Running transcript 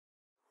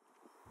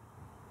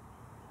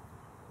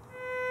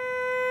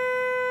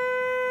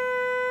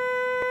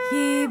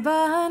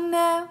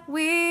Yibane,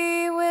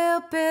 we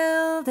will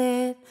build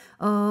it.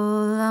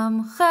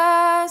 Olam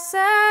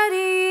chesed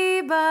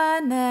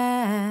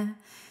yibane.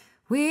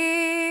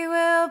 We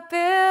will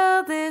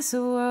build this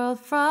world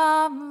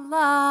from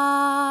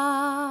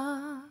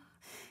love.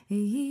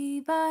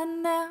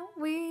 Yibane,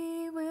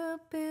 we will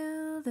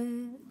build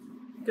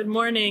it. Good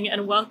morning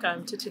and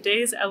welcome to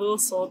today's Elul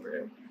Soul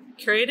Brew,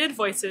 curated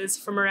voices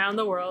from around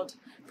the world,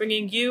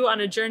 bringing you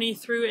on a journey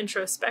through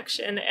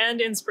introspection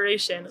and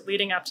inspiration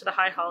leading up to the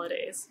high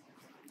holidays.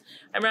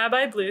 I'm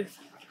Rabbi Bluth,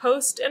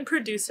 host and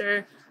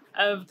producer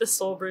of the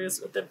Soul Brews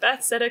with the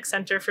Beth Tzedek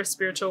Center for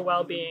Spiritual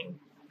Well-Being.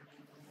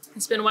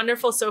 It's been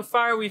wonderful so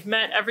far. We've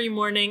met every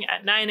morning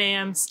at 9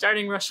 a.m.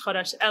 starting Rosh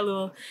Chodesh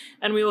Elul,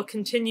 and we will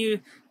continue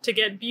to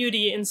get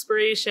beauty,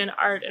 inspiration,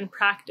 art, and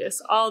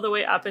practice all the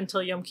way up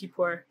until Yom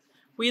Kippur.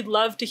 We'd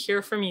love to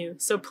hear from you,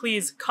 so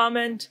please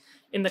comment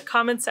in the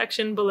comment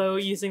section below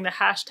using the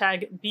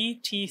hashtag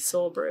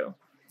BTSoulBrew.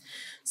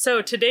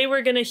 So today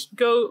we're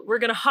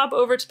gonna hop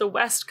over to the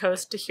West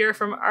Coast to hear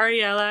from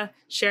Ariela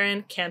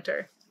Sharon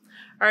Yomtovian.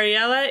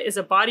 Ariela is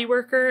a body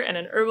worker and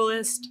an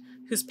herbalist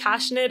who's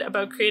passionate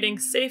about creating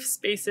safe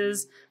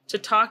spaces to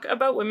talk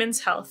about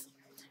women's health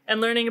and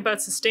learning about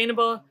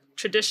sustainable,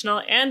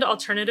 traditional, and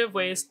alternative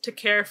ways to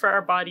care for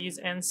our bodies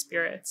and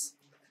spirits.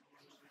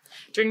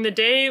 During the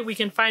day, we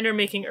can find her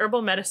making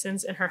herbal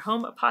medicines in her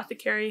home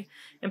apothecary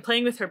and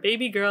playing with her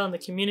baby girl in the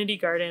community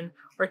garden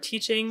or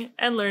teaching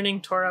and learning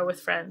Torah with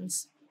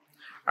friends.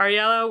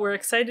 Ariela, we're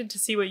excited to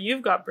see what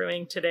you've got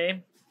brewing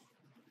today.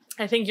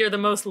 I think you're the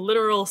most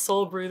literal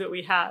soul brew that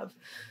we have.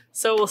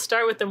 So we'll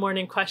start with the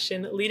morning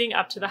question leading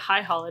up to the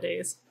high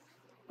holidays.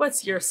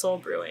 What's your soul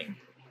brewing?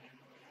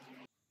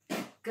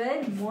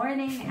 Good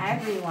morning,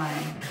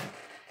 everyone.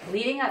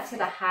 Leading up to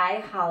the high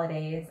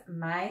holidays,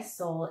 my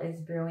soul is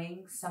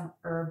brewing some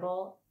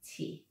herbal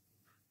tea.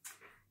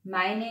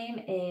 My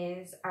name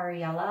is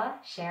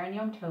Ariela Sharon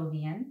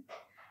Yomtovian,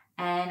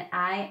 and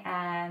I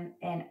am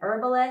an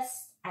herbalist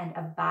and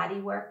a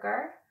body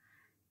worker,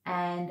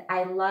 and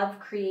I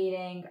love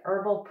creating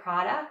herbal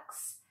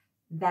products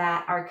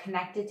that are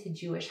connected to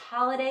Jewish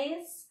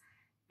holidays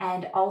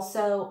and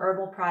also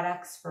herbal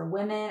products for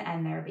women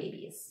and their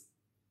babies.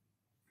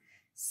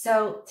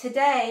 So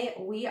today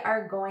we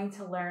are going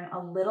to learn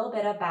a little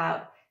bit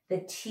about the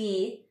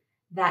tea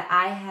that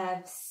I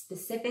have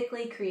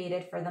specifically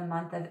created for the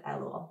month of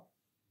Elul.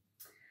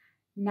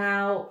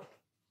 Now,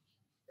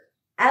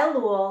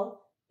 Elul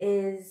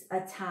is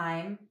a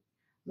time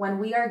when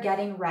we are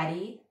getting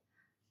ready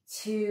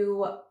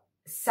to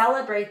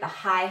celebrate the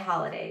high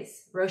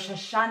holidays, Rosh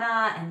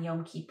Hashanah and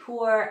Yom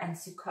Kippur and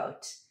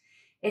Sukkot.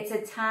 It's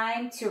a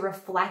time to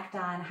reflect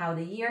on how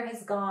the year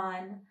has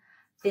gone,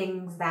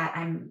 things that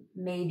I'm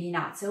maybe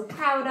not so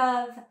proud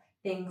of,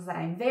 things that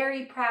I'm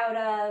very proud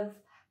of,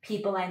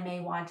 people I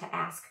may want to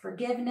ask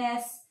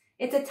forgiveness.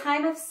 It's a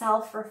time of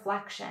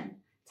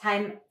self-reflection,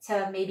 time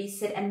to maybe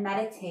sit and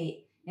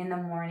meditate in the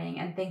morning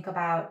and think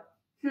about,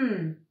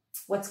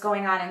 what's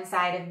going on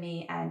inside of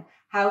me and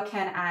how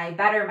can I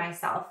better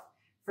myself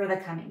for the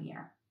coming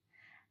year.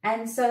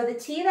 And so the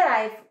tea that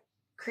I've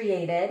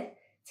created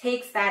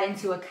takes that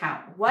into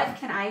account. What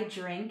can I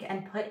drink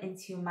and put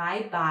into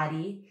my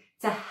body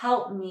to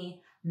help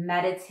me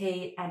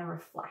meditate and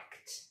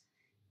reflect?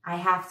 I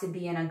have to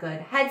be in a good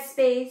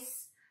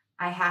headspace.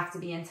 I have to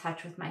be in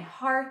touch with my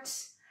heart.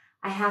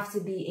 I have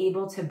to be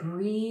able to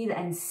breathe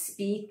and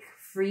speak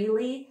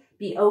freely,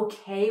 be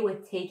okay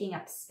with taking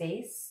up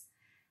space.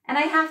 And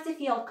I have to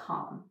feel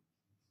calm.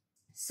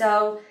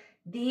 So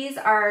these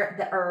are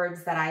the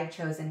herbs that I've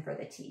chosen for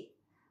the tea.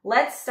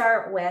 Let's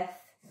start with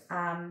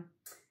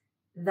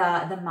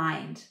the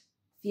mind.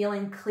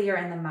 Feeling clear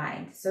in the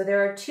mind. So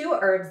there are two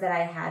herbs that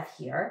I have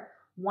here.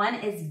 One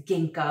is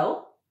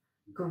ginkgo,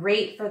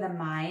 great for the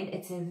mind.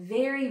 It's a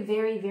very,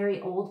 very,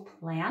 very old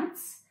plant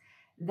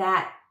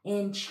that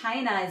in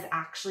China is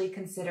actually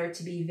considered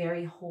to be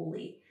very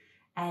holy.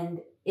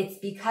 And it's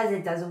because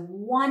it does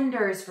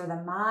wonders for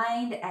the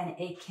mind and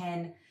it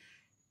can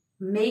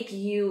make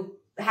you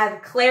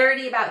have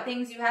clarity about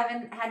things you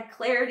haven't had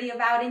clarity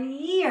about in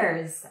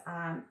years.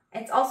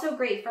 It's also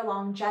great for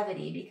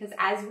longevity because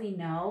as we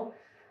know,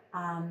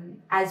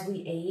 as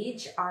we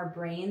age, our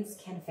brains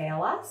can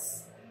fail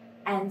us.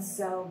 And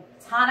so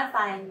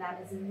tonifying them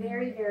is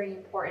very, very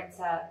important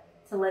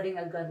to living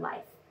a good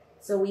life.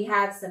 So we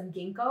have some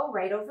ginkgo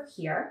right over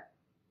here.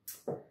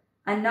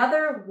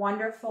 Another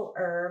wonderful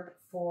herb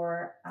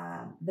for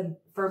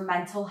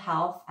mental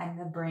health and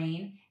the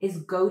brain is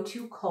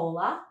gotu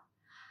kola,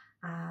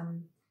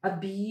 a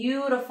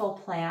beautiful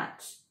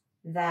plant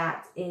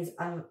that is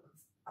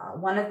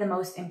one of the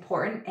most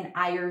important in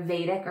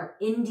Ayurvedic or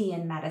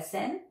Indian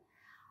medicine.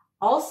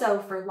 Also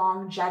for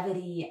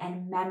longevity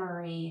and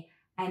memory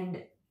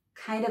and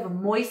kind of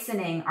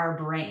moistening our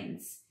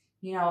brains.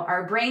 You know,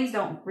 our brains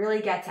don't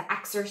really get to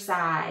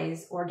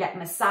exercise or get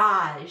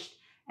massaged.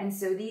 And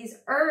so these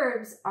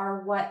herbs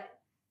are what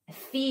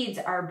feeds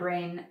our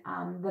brain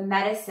the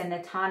medicine, the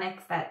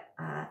tonics that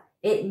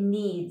it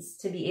needs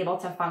to be able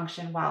to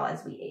function well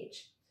as we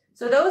age.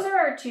 So those are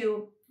our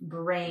two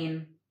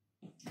brain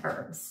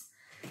herbs.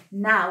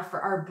 Now for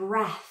our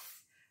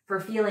breath, for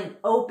feeling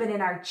open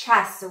in our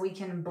chest so we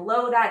can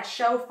blow that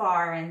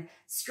shofar and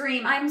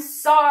scream, I'm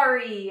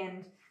sorry,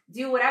 and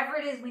do whatever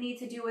it is we need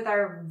to do with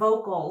our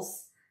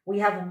vocals, we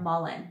have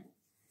mullein.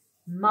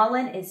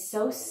 Mullein is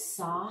so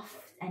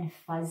soft and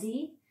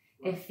fuzzy.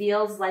 It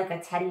feels like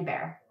a teddy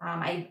bear.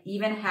 I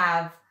even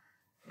have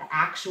the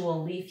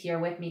actual leaf here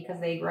with me because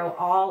they grow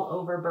all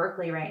over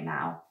Berkeley right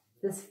now.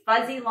 This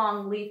fuzzy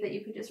long leaf that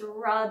you could just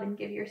rub and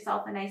give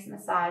yourself a nice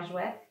massage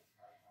with.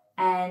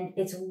 And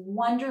it's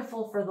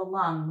wonderful for the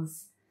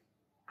lungs.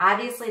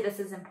 Obviously, this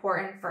is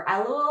important for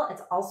Elul.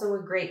 It's also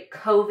a great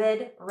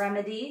COVID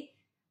remedy,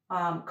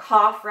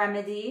 cough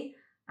remedy,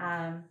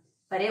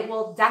 but it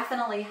will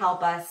definitely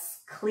help us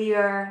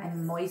clear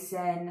and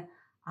moisten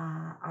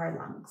our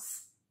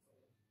lungs.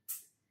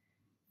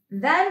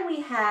 Then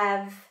we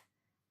have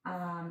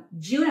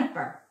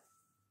juniper.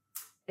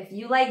 If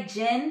you like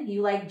gin,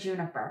 you like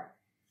juniper.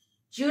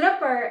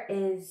 Juniper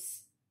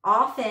is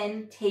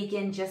often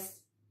taken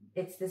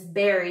it's this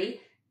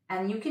berry,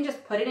 and you can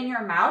just put it in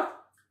your mouth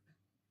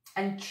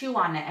and chew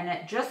on it, and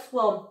it just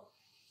will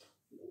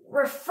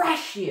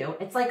refresh you.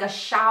 It's like a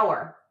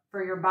shower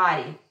for your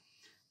body.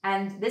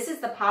 And this is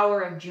the power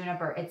of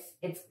juniper.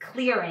 It's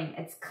clearing,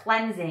 it's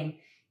cleansing.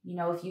 You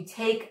know, if you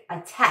take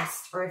a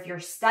test or if you're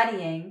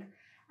studying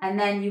and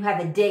then you have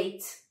a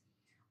date,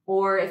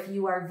 or if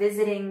you are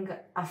visiting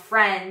a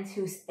friend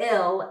who's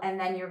ill and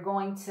then you're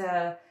going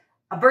to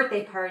a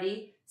birthday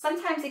party,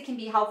 sometimes it can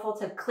be helpful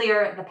to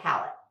clear the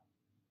palate.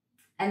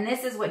 And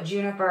this is what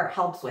juniper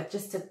helps with,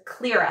 just to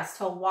clear us,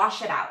 to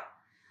wash it out.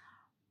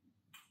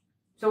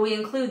 So we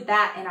include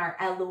that in our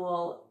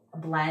Elul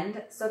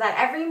blend so that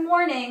every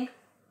morning,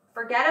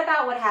 forget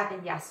about what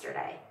happened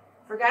yesterday.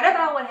 Forget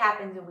about what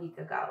happened a week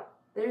ago.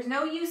 There's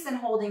no use in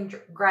holding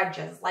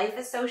grudges. Life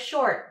is so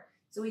short.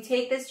 So we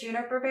take this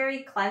juniper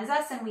berry, cleanse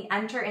us, and we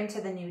enter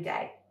into the new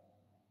day.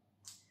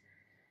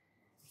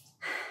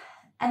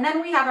 And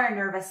then we have our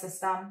nervous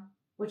system,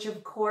 which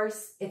of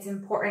course it's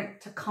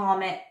important to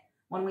calm it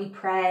when we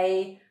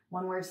pray,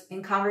 when we're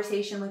in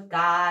conversation with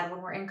God,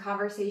 when we're in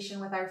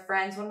conversation with our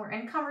friends, when we're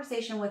in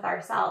conversation with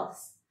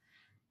ourselves.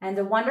 And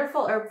a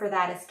wonderful herb for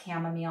that is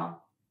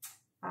chamomile.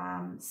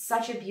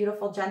 Such a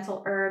beautiful,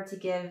 gentle herb to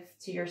give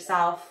to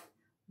yourself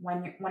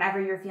whenever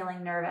you're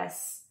feeling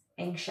nervous,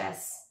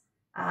 anxious.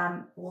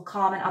 Will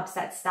calm an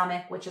upset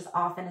stomach, which is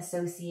often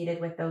associated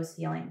with those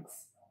feelings.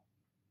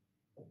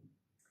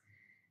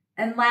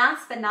 And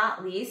last but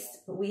not least,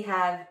 we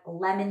have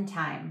lemon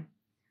thyme,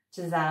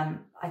 which is a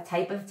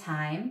type of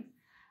thyme.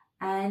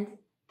 And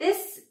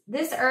this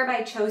herb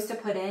I chose to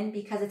put in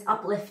because it's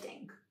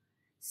uplifting.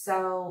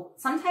 So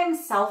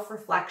sometimes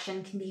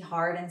self-reflection can be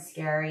hard and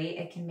scary.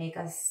 It can make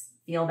us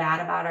feel bad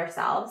about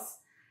ourselves.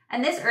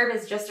 And this herb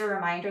is just a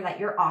reminder that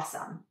you're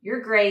awesome.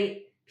 You're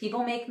great.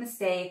 People make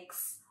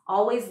mistakes.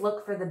 Always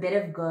look for the bit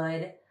of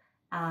good.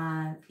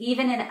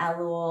 Even in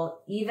Elul,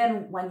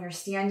 even when you're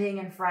standing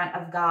in front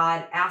of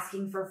God,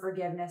 asking for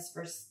forgiveness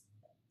for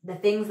the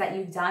things that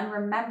you've done,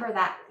 remember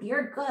that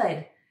you're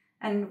good.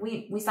 And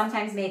we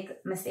sometimes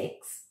make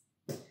mistakes.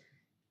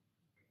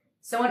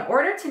 So in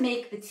order to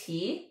make the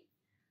tea,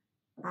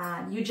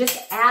 you just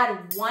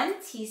add 1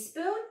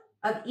 teaspoon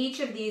of each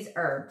of these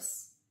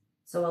herbs.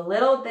 So a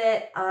little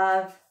bit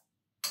of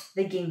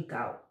the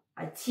ginkgo,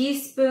 a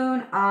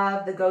teaspoon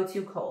of the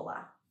gotu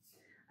kola,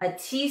 a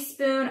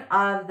teaspoon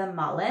of the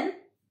mullein,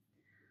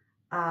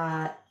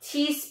 a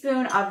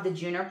teaspoon of the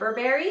juniper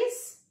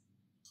berries,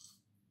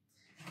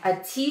 a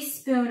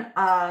teaspoon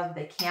of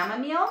the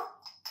chamomile,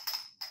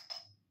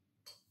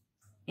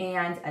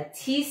 and a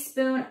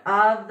teaspoon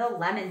of the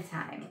lemon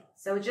thyme.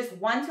 So just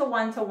 1 to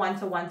 1 to 1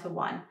 to 1 to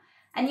 1.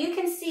 And you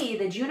can see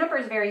the juniper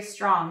is very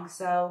strong.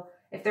 So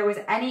if there was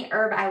any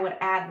herb I would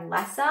add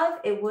less of,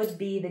 it would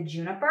be the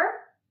juniper.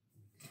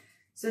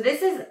 So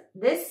this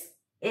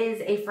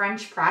is a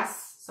French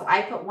press. So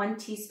I put 1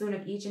 teaspoon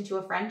of each into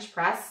a French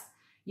press.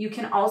 You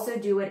can also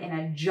do it in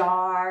a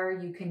jar.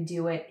 You can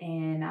do it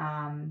in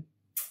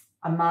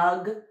a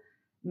mug.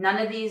 None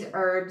of these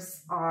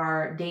herbs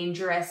are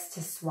dangerous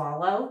to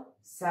swallow.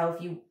 So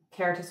if you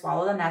care to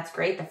swallow them, that's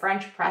great. The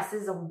French press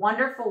is a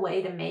wonderful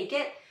way to make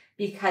it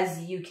because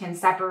you can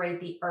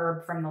separate the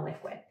herb from the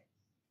liquid.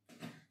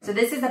 So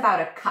this is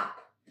about a cup.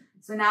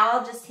 So now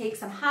I'll just take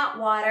some hot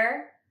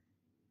water,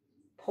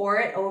 pour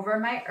it over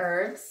my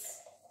herbs.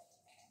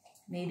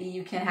 Maybe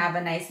you can have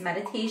a nice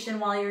meditation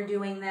while you're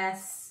doing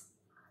this.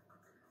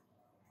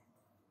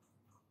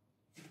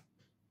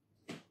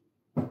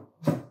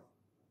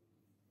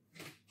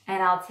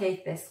 And I'll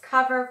take this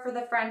cover for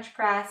the French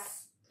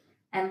press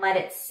and let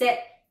it sit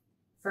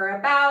for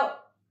about,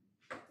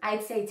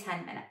 I'd say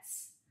 10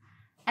 minutes.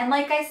 And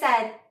like I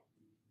said,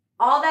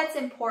 all that's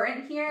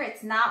important here,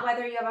 it's not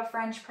whether you have a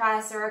French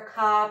press or a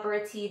cup or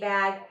a tea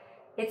bag.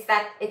 It's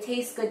that it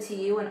tastes good to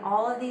you, and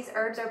all of these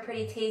herbs are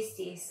pretty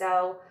tasty.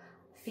 So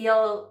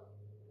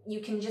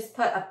you can just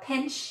put a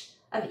pinch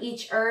of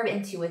each herb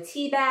into a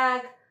tea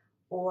bag,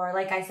 or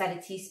like I said,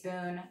 a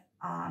teaspoon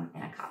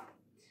in a cup.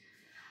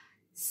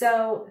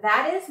 So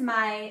that is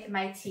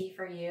my tea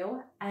for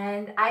you.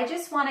 And I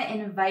just want to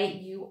invite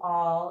you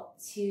all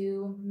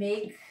to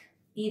make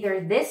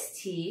either this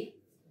tea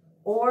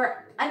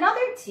or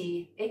another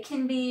tea. It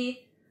can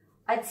be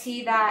a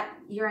tea that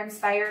you're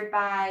inspired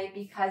by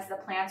because the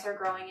plants are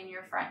growing in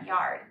your front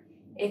yard.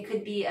 It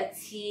could be a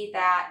tea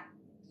that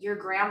your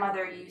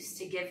grandmother used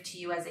to give to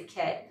you as a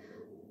kid.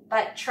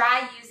 But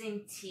try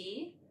using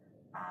tea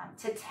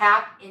to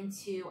tap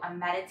into a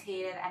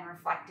meditative and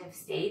reflective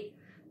state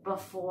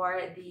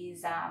before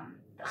these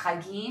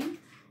Chagim.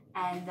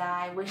 And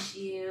I wish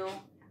you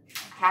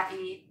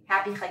happy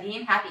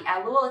Chagim, happy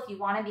Elul. If you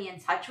want to be in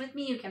touch with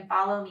me, you can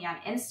follow me on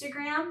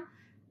Instagram.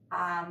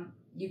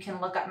 You can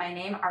look up my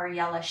name,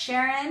 Ariela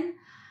Sharon.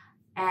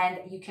 And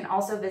you can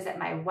also visit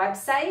my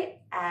website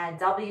at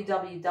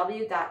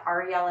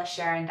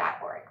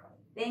www.arielasharon.org.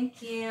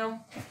 Thank you.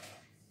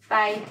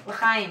 Bye.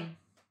 L'chaim.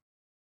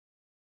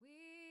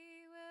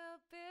 We will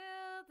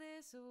build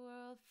this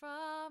world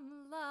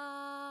from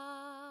love.